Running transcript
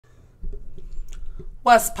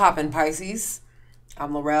What's poppin', Pisces?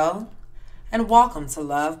 I'm Laurel, and welcome to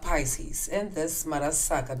Love Pisces in this mother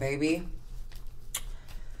sucker, baby.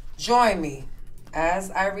 Join me as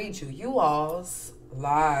I read you all's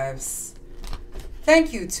lives.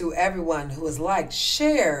 Thank you to everyone who has liked,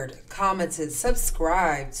 shared, commented,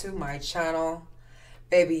 subscribed to my channel.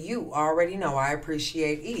 Baby, you already know I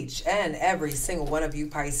appreciate each and every single one of you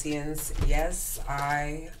Pisceans. Yes,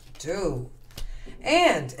 I do.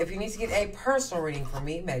 And if you need to get a personal reading from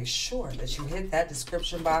me, make sure that you hit that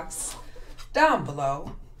description box down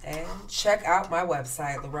below and check out my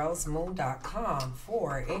website, laurelsmoon.com,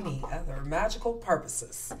 for any other magical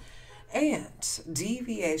purposes and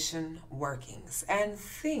deviation workings and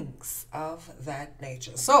things of that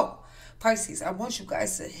nature. So, Pisces, I want you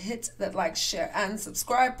guys to hit that like, share, and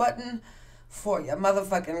subscribe button for your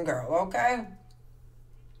motherfucking girl, okay?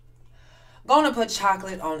 Gonna put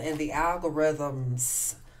chocolate on in the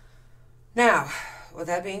algorithms. Now, with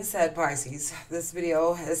that being said, Pisces, this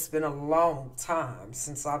video has been a long time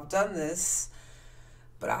since I've done this,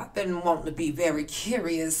 but I've been wanting to be very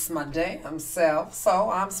curious my damn self, so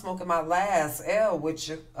I'm smoking my last L with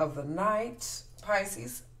you of the night,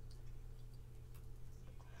 Pisces.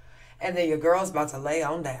 And then your girl's about to lay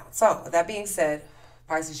on down. So, with that being said,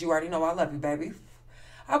 Pisces, you already know I love you, baby.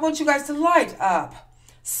 I want you guys to light up.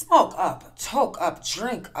 Smoke up, toke up,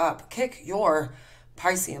 drink up, kick your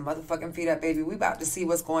Piscean motherfucking feet up, baby. We about to see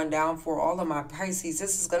what's going down for all of my Pisces.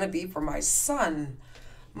 This is going to be for my sun,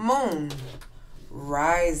 moon,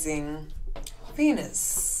 rising,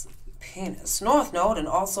 Venus, penis, north node, and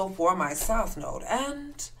also for my south node,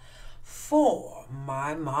 and for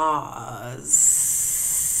my Mars.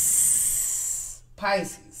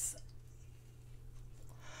 Pisces.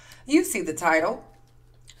 You see the title.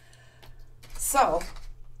 So,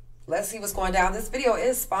 let's see what's going down. This video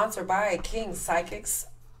is sponsored by King Psychics.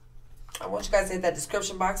 I want you guys to hit that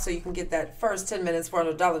description box so you can get that first 10 minutes for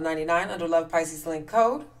 $1.99 under Love Pisces link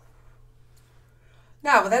code.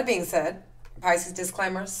 Now, with that being said, Pisces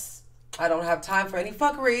disclaimers. I don't have time for any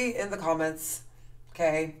fuckery in the comments.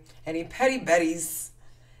 Okay? Any petty betties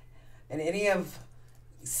and any of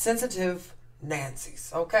sensitive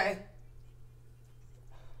Nancy's. Okay?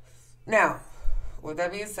 Now, with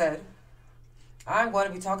that being said, I'm going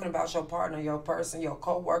to be talking about your partner, your person, your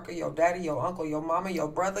co-worker, your daddy, your uncle, your mama, your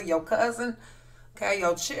brother, your cousin, okay,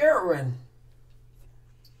 your children.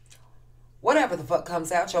 Whatever the fuck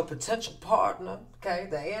comes out, your potential partner, okay,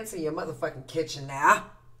 the ants in your motherfucking kitchen now.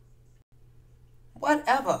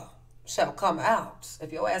 Whatever shall come out.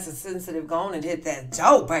 If your ass is sensitive, go on and hit that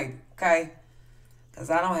dope, baby, okay? Because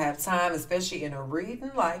I don't have time, especially in a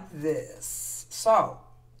reading like this. So,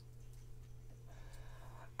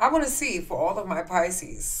 I want to see for all of my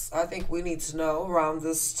Pisces, I think we need to know around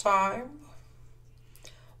this time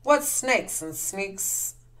what snakes and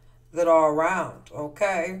sneaks that are around,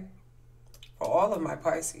 okay? For all of my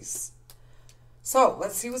Pisces. So,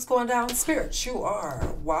 let's see what's going down in spirit. You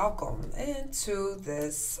are welcome into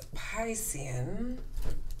this Piscean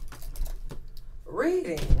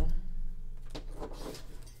reading.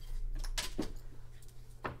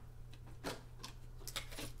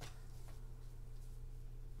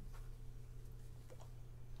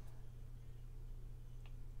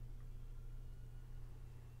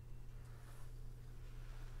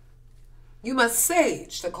 You must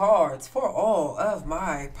sage the cards for all of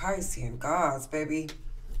my Piscean gods, baby.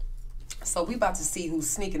 So we about to see who's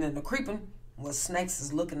sneaking and creeping, what snakes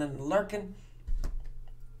is looking and lurking,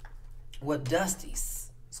 what dusties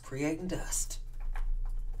is creating dust.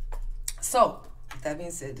 So, with that being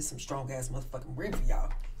said, this is some strong-ass motherfucking reading for y'all.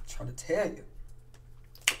 I'm trying to tell you.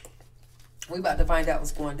 We about to find out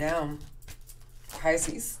what's going down,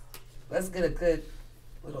 Pisces. Let's get a good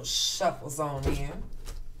little shuffle zone in.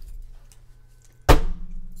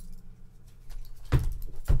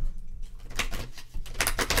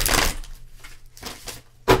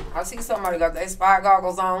 I see somebody got their spy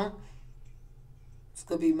goggles on. This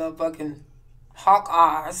could be motherfucking hawk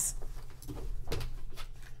eyes.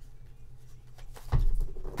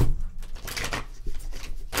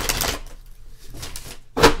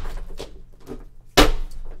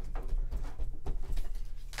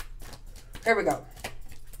 Here we go.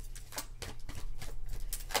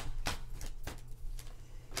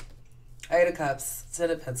 Eight of Cups,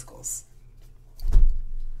 Ten of Pentacles.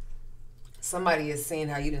 Somebody is seeing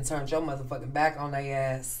how you done turned your motherfucking back on their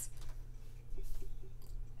ass.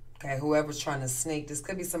 Okay, whoever's trying to sneak. This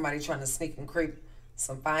could be somebody trying to sneak and creep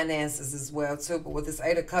some finances as well, too. But with this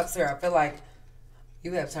Eight of Cups here, I feel like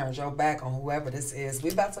you have turned your back on whoever this is. We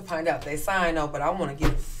about to find out they sign though, but I want to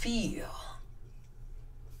get a feel.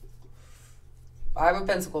 Five of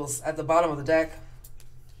Pentacles at the bottom of the deck.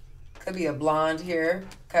 Could be a blonde here,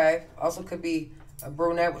 okay? Also could be a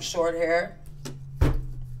brunette with short hair.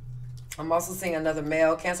 I'm also seeing another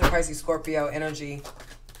male, Cancer, Pisces, Scorpio energy.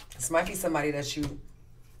 This might be somebody that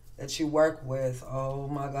you work with. Oh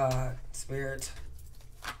my God, Spirit.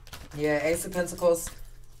 Yeah, Ace of Pentacles.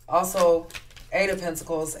 Also, Eight of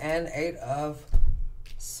Pentacles and Eight of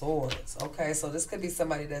Swords. Okay, so this could be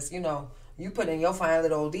somebody that's, you know, you put in your fine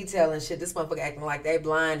little detail and shit. This motherfucker acting like they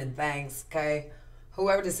blind and things, okay?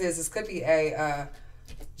 Whoever this could be a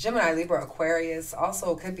Gemini, Libra, Aquarius.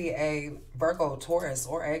 Also could be a Virgo, Taurus,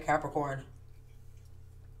 or a Capricorn.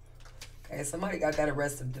 Okay, somebody got that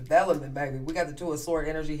arrested development, baby. We got the Two of Sword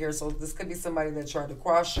energy here, so this could be somebody that tried to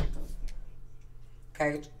cross you.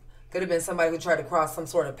 Okay, could have been somebody who tried to cross some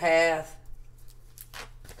sort of path.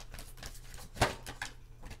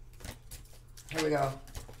 Here we go.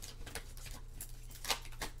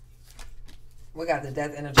 We got the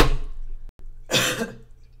Death energy.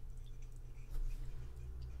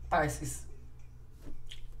 Pisces.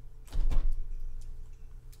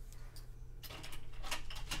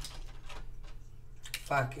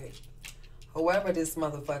 Fuck it. Whoever this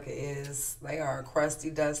motherfucker is, they are crusty,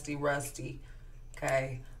 dusty, rusty.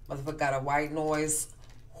 Okay. Motherfucker got a white noise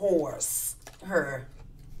horse. Her.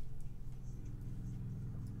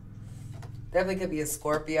 Definitely could be a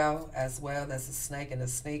Scorpio as well. That's a snake and a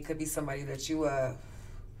sneak. Could be somebody that you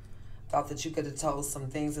thought that you could have told some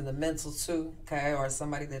things in the mental too, okay? Or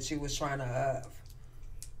somebody that you was trying to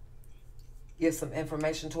give some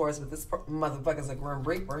information towards. But this motherfucker's a Grim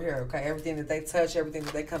Reaper here, okay? Everything that they touch, everything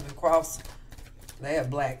that they come across, they a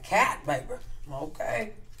black cat, baby.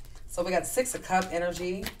 Okay. So we got Six of Cup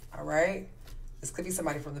energy, all right? This could be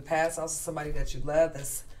somebody from the past, also somebody that you love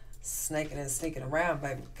that's snaking and sneaking around,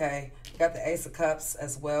 baby, okay? You got the Ace of Cups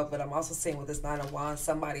as well, but I'm also seeing with this Nine of Wands,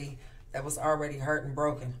 somebody that was already hurt and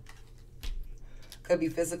broken. Could be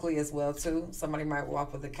physically as well, too. Somebody might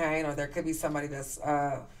walk with a cane, or there could be somebody that's,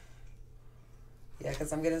 yeah,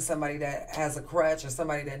 because I'm getting somebody that has a crutch or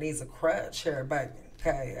somebody that needs a crutch here, baby,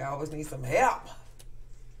 okay? I always need some help,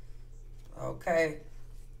 okay?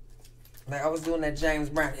 Like I was doing that James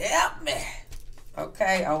Brown, help me,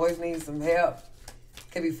 okay? I always need some help.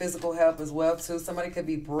 Could be physical help as well, too. Somebody could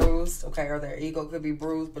be bruised, okay, or their ego could be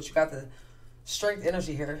bruised, but you got the strength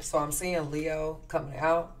energy here. So I'm seeing Leo coming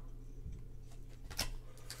out.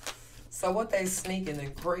 So what they sneaking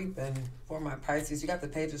and creeping for my Pisces, you got the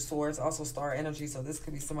Page of Swords, also star energy. So this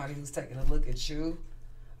could be somebody who's taking a look at you,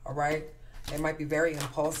 all right? They might be very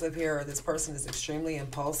impulsive here, or this person is extremely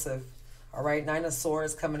impulsive, all right? Nine of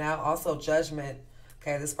Swords coming out, also Judgment.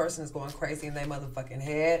 Okay, this person is going crazy in their motherfucking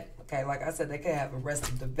head. Okay, like I said, they could have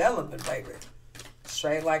arrested development, baby.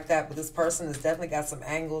 Straight like that. But this person has definitely got some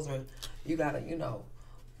angles, or you got to, you know,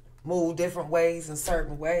 move different ways in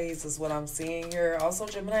certain ways is what I'm seeing here. Also,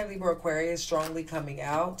 Gemini, Libra, Aquarius strongly coming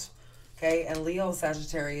out. Okay, and Leo,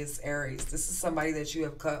 Sagittarius, Aries. This is somebody that you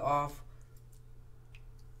have cut off.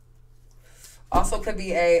 Also could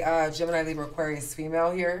be a Gemini, Libra, Aquarius female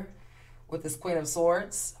here with this Queen of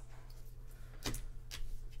Swords.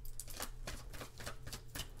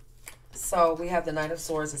 So we have the Knight of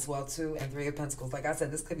Swords as well, too, and Three of Pentacles. Like I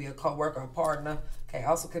said, this could be a co-worker, a partner. Okay,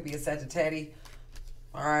 also could be a Sagittarius.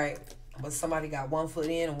 All right, but somebody got 1 foot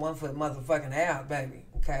in and 1 foot motherfucking out, baby.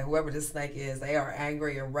 Okay, whoever this snake is, they are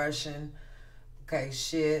angry and rushing. Okay,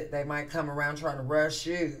 shit, they might come around trying to rush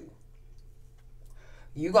you.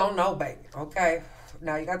 You gonna know, baby, okay?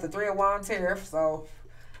 Now, you got the Three of Wands here, so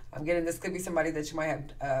I'm getting this could be somebody that you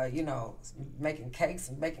might have, you know, making cakes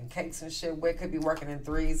and shit with. Could be working in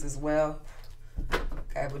threes as well.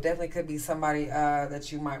 Okay, but definitely could be somebody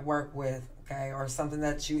that you might work with, okay, or something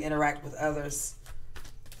that you interact with others.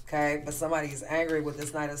 Okay, but somebody's angry with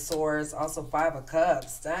this Knight of Swords. Also, Five of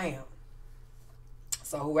Cups. Damn.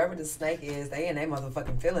 So whoever the snake is, they in their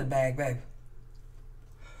motherfucking feeling bag, baby.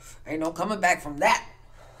 Ain't no coming back from that.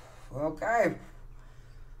 Okay.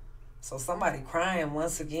 So somebody crying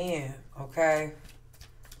once again, okay?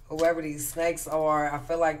 Whoever these snakes are, I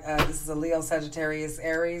feel like this is a Leo, Sagittarius,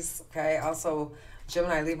 Aries, okay? Also,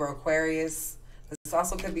 Gemini, Libra, Aquarius. This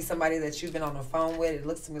also could be somebody that you've been on the phone with. It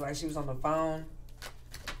looks to me like she was on the phone.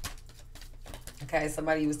 Okay,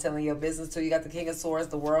 somebody you was telling your business to. You got the King of Swords,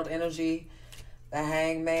 the World energy, the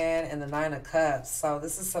Hangman, and the Nine of Cups. So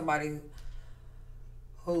this is somebody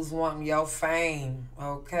who's wanting your fame,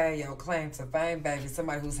 okay? Your claim to fame, baby.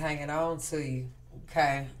 Somebody who's hanging on to you,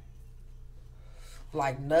 okay?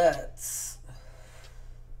 Like nuts.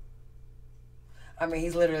 I mean,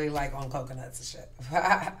 he's literally like on coconuts and shit.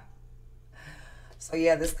 So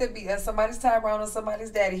yeah, this could be somebody's Tyrone or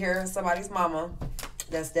somebody's daddy here, somebody's mama.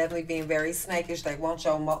 That's definitely being very snakish. They want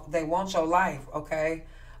your life, okay?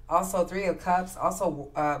 Also, Three of Cups.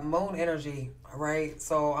 Also, moon energy. All right.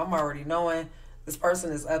 So I'm already knowing this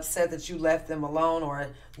person is upset that you left them alone or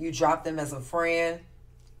you dropped them as a friend.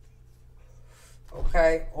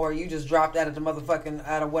 Okay. Or you just dropped out of the motherfucking,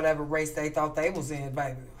 out of whatever race they thought they was in,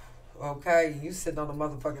 baby. Okay. You sitting on the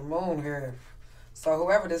motherfucking moon here. So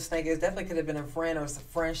whoever this snake is definitely could have been a friend or a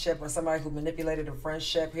friendship or somebody who manipulated a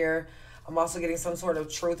friendship here. I'm also getting some sort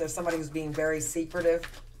of truth or somebody who's being very secretive.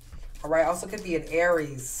 All right. Also could be an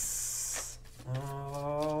Aries.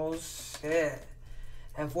 Oh, shit.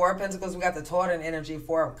 And Four of Pentacles, we got the Tauran energy,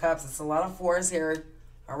 Four of Cups. It's a lot of fours here.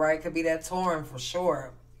 All right. Could be that Tauran for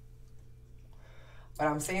sure. But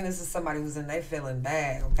I'm seeing this is somebody who's in they feeling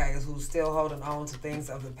bad, okay? Who's still holding on to things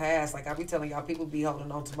of the past. Like I be telling y'all, people be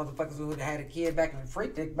holding on to motherfuckers who had a kid back in the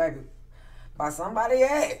freak dick, baby. By somebody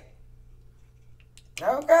else.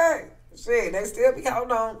 Okay. Shit, they still be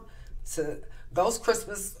holding on to those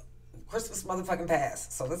Christmas motherfucking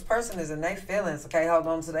past. So this person is in their feelings, okay? Hold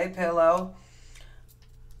on to their pillow.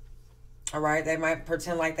 All right? They might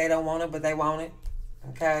pretend like they don't want it, but they want it.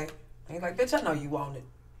 Okay? And you're like, bitch, I know you want it.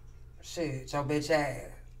 Shit, your bitch ass.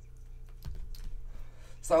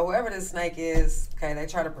 So whoever this snake is, okay, they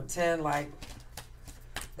try to pretend like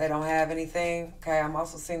they don't have anything. Okay, I'm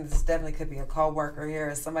also seeing this definitely could be a co-worker here.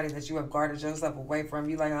 It's somebody that you have guarded yourself away from.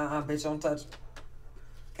 You like, bitch, don't touch me.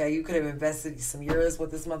 Okay, you could have invested some years with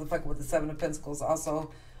this motherfucker with the Seven of Pentacles. Also,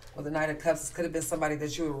 with the Knight of Cups, this could have been somebody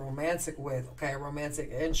that you were romantic with. Okay, romantic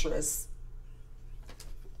interest.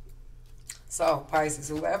 So, Pisces,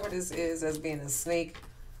 whoever this is that's being a sneak,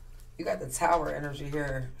 you got the Tower energy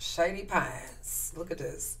here. Shady Pines. Look at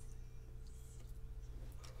this.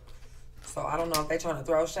 So I don't know if they trying to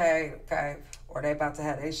throw shade, okay, or they about to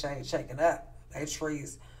have their shade shaking up. They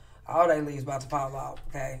trees, all they leaves about to fall off,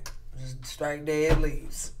 okay? Just straight dead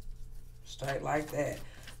leaves. Straight like that.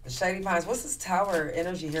 The Shady Pines. What's this Tower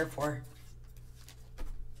energy here for?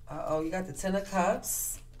 Uh-oh, you got the Ten of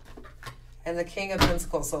Cups and the King of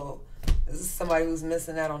Pentacles. So this is somebody who's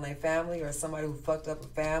missing out on their family or somebody who fucked up a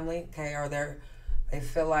family, okay? Or they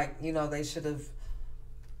feel like, you know, they should have,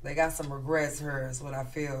 they got some regrets here is what I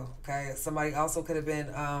feel, okay? Somebody also could have been,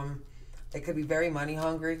 they could be very money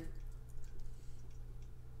hungry.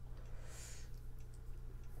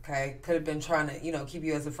 Okay, could have been trying to, you know, keep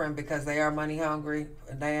you as a friend because they are money hungry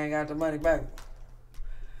and they ain't got the money, baby.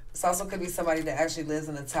 This also could be somebody that actually lives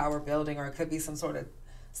in a tower building, or it could be some sort of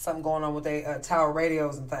something going on with their tower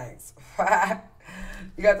radios and things.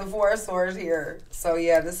 You got the Four of Swords here. So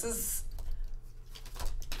yeah, this is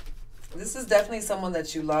definitely someone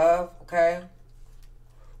that you love, okay?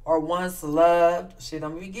 Or once loved. Shit,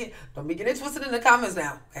 don't be getting it twisted in the comments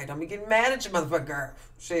now. Okay, don't be getting mad at your motherfucking girl.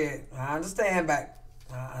 Shit, I understand, baby.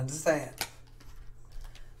 I understand.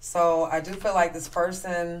 So I do feel like this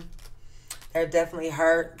person, they're definitely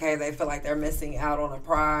hurt. Okay, they feel like they're missing out on a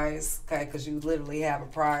prize. Okay, because you literally have a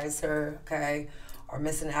prize here. Okay, or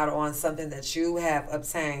missing out on something that you have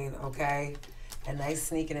obtained. Okay, and they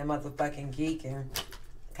sneaking and motherfucking geeking.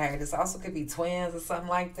 Okay, this also could be twins or something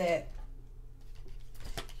like that,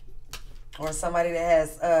 or somebody that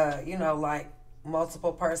has you know, like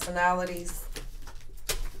multiple personalities.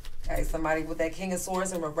 Okay, somebody with that King of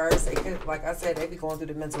Swords in reverse, they could, like I said, they be going through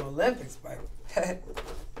the mental Olympics, baby.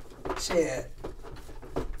 Shit.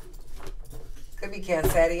 Could be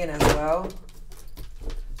Cancerian as well.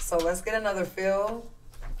 So let's get another feel.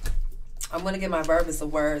 I'm going to get my verb as a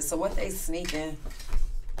word. So what they sneaking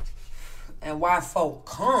and why folk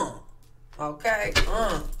come. Okay?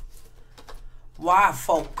 Why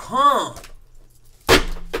folk come.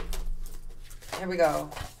 Here we go.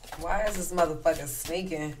 Why is this motherfucker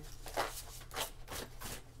sneaking?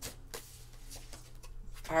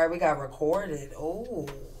 All right, we got recorded. Oh,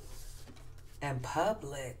 and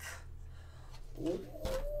public. Ooh.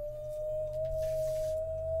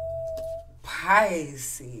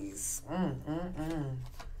 Pisces.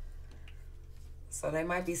 So they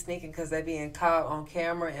might be sneaking because they're being caught on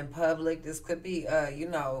camera in public. This could be, you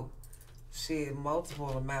know, shit,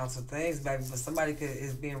 multiple amounts of things, baby. But somebody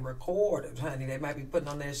is being recorded, honey. They might be putting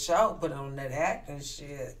on that show, putting on that acting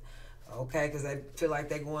shit. Okay, because they feel like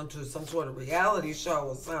they're going to some sort of reality show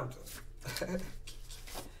or something.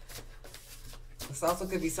 This also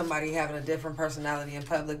could be somebody having a different personality in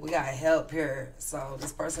public. We got help here. So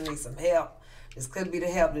this person needs some help. This could be the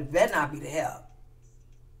help. It better not be the help.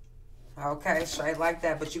 Okay, straight like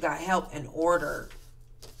that. But you got help in order.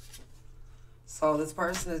 So this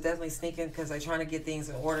person is definitely sneaking because they're trying to get things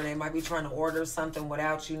in order. They might be trying to order something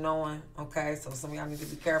without you knowing. Okay, so some of y'all need to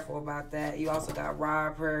be careful about that. You also got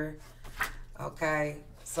rob her. Okay,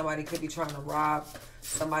 somebody could be trying to rob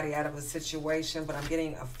somebody out of a situation, but I'm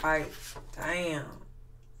getting a fight. Damn.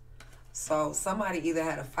 So somebody either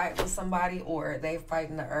had a fight with somebody or they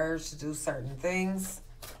fighting the urge to do certain things.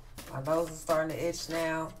 My nose is starting to itch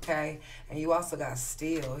now, okay? And you also got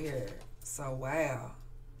steal here. So, wow.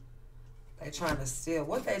 They trying to steal.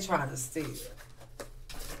 What they trying to steal?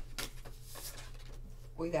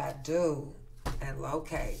 We got do and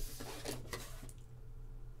locate.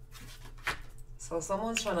 So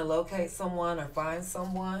someone's trying to locate someone or find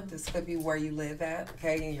someone. This could be where you live at,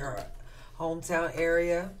 okay, in your hometown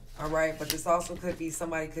area, all right? But this also could be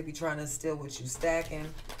somebody could be trying to steal what you stacking,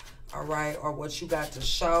 all right, or what you got to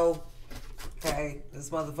show, okay? This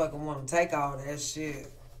motherfucker want to take all that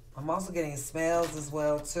shit. I'm also getting smells as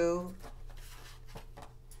well, too.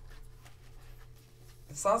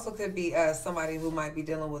 This also could be somebody who might be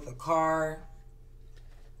dealing with a car,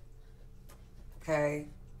 okay?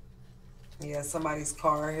 Yeah, somebody's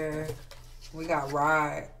car here. We got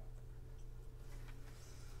ride.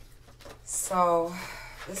 So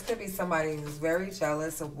this could be somebody who's very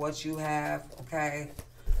jealous of what you have, okay?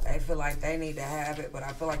 They feel like they need to have it, but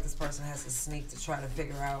I feel like this person has to sneak to try to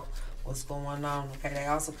figure out what's going on, okay? They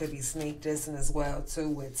also could be sneak dissing as well, too,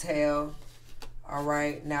 with tail. All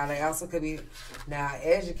right, now they also could be, now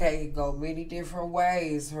educate go many different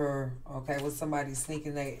ways here, okay, with somebody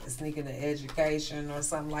sneaking the education or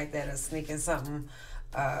something like that, or sneaking something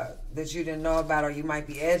that you didn't know about, or you might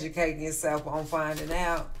be educating yourself on finding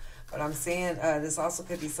out. But I'm saying this also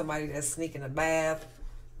could be somebody that's sneaking a bath,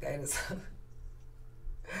 okay,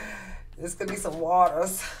 this could be some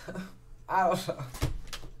waters, I don't know.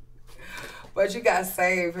 But you got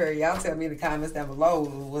saved here. Y'all tell me in the comments down below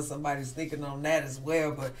was somebody sneaking on that as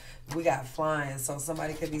well. But we got flying. So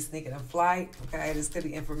somebody could be sneaking a flight. Okay, this could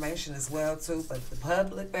be information as well too. But the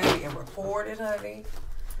public, baby, and recorded, honey.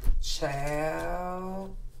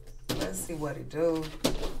 Child. Let's see what it do.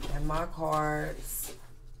 And my cards.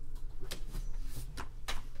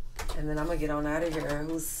 And then I'm going to get on out of here.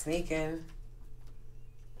 Who's sneaking?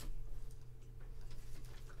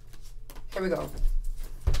 Here we go.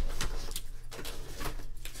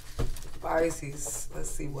 Pisces,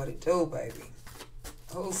 let's see what it do, baby.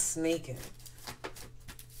 Who's sneaking?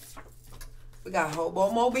 We got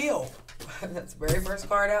Hobo Mobile. That's the very first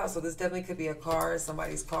card out. So this definitely could be a car,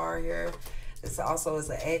 somebody's car here. This also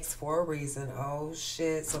is an ex for a reason. Oh,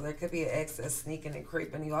 shit. So there could be an ex that's sneaking and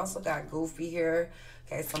creeping. You also got Goofy here.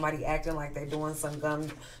 Okay, somebody acting like they're doing some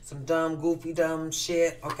dumb, goofy, dumb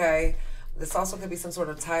shit, okay? This also could be some sort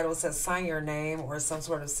of title. It says sign your name or some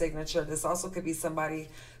sort of signature. This also could be somebody's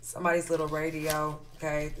little radio.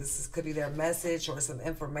 Okay, could be their message or some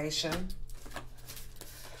information.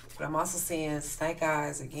 But I'm also seeing snake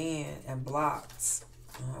eyes again and blocked.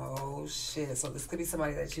 Oh shit. So this could be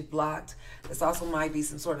somebody that you blocked. This also might be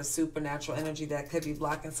some sort of supernatural energy that could be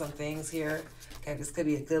blocking some things here. Okay, this could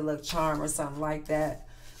be a good luck charm or something like that.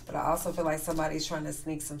 But I also feel like somebody's trying to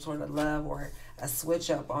sneak some sort of love or a switch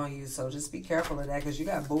up on you. So just be careful of that because you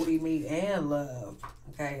got booty meat and love.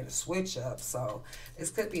 Okay, and a switch up. So this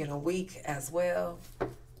could be in a week as well.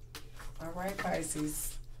 All right,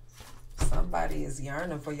 Pisces. Somebody is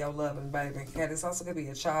yearning for your loving, baby. Okay, this also could be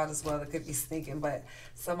a child as well. It could be sneaking, but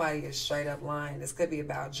somebody is straight up lying. This could be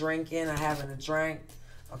about drinking or having a drink.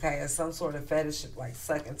 Okay, or some sort of fetish like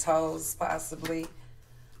sucking toes possibly.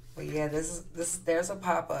 But yeah, there's a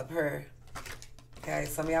pop-up here. Okay,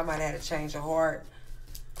 some of y'all might have had a change of heart.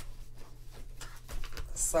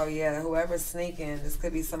 So yeah, whoever's sneaking, this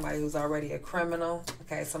could be somebody who's already a criminal.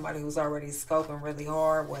 Okay, somebody who's already scoping really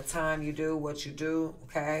hard what time you do, what you do.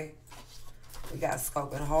 Okay, we got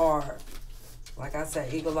scoping hard. Like I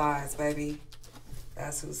said, eagle eyes, baby.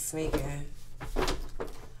 That's who's sneaking.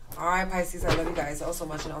 All right, Pisces, I love you guys so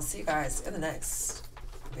much, and I'll see you guys in the next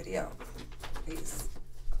video. Peace.